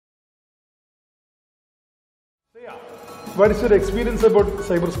What is your experience about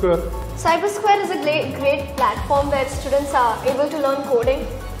CyberSquare? CyberSquare is a great platform where students are able to learn coding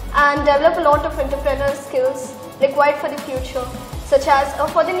and develop a lot of entrepreneurial skills required for the future, such as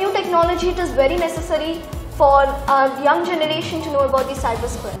for the new technology. It is very necessary for our young generation to know about the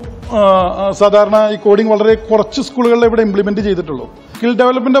CyberSquare. സാധാരണ ഈ coding വളരെ കുറച്ച് സ്കൂളുകളിൽ ഇവിടെ implement ചെയ്തിട്ടുള്ളൂ. Skill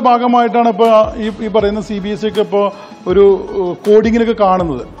ഡെവലപ്മെന്റിന്റെ ഭാഗമായിട്ടാണ് ഇപ്പോൾ ഈ പറയുന്ന CBSE ഒക്കെ ഇപ്പോൾ ഒരു കോഡിങ്ങിനൊക്കെ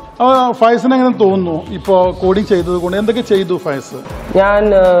കാണുന്നത്. ഫയസിന് എങ്ങനെ തോന്നുന്നു ഇപ്പോൾ കോഡിംഗ് ചെയ്തത് കൊണ്ട്? എന്തൊക്കെ ചെയ്തു ഫയസ്? ഞാൻ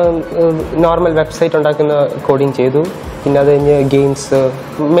നോർമൽ വെബ്സൈറ്റ് ഉണ്ടാക്കുന്ന കോഡിംഗ് ചെയ്തു. പിന്നെ അത് കഴിഞ്ഞ് ഗെയിംസ്,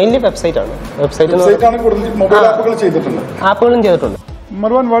 മെയിൻലി വെബ്സൈറ്റാണ്. മൊബൈൽ ആപ്പുകൾ ചെയ്തിട്ടുണ്ട്, ആപ്പുകളും ചെയ്തിട്ടുണ്ട്.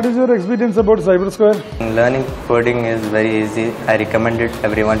 Marwan, what is your experience about CyberSquare? Learning coding is very easy. I recommend it.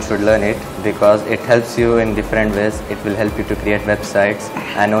 Everyone should learn it because it helps you in different ways. It will help you to create websites,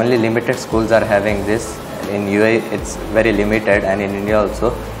 and only limited schools are having this. In UAE, it's very limited, and in India also.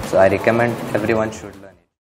 So I recommend everyone should learn it.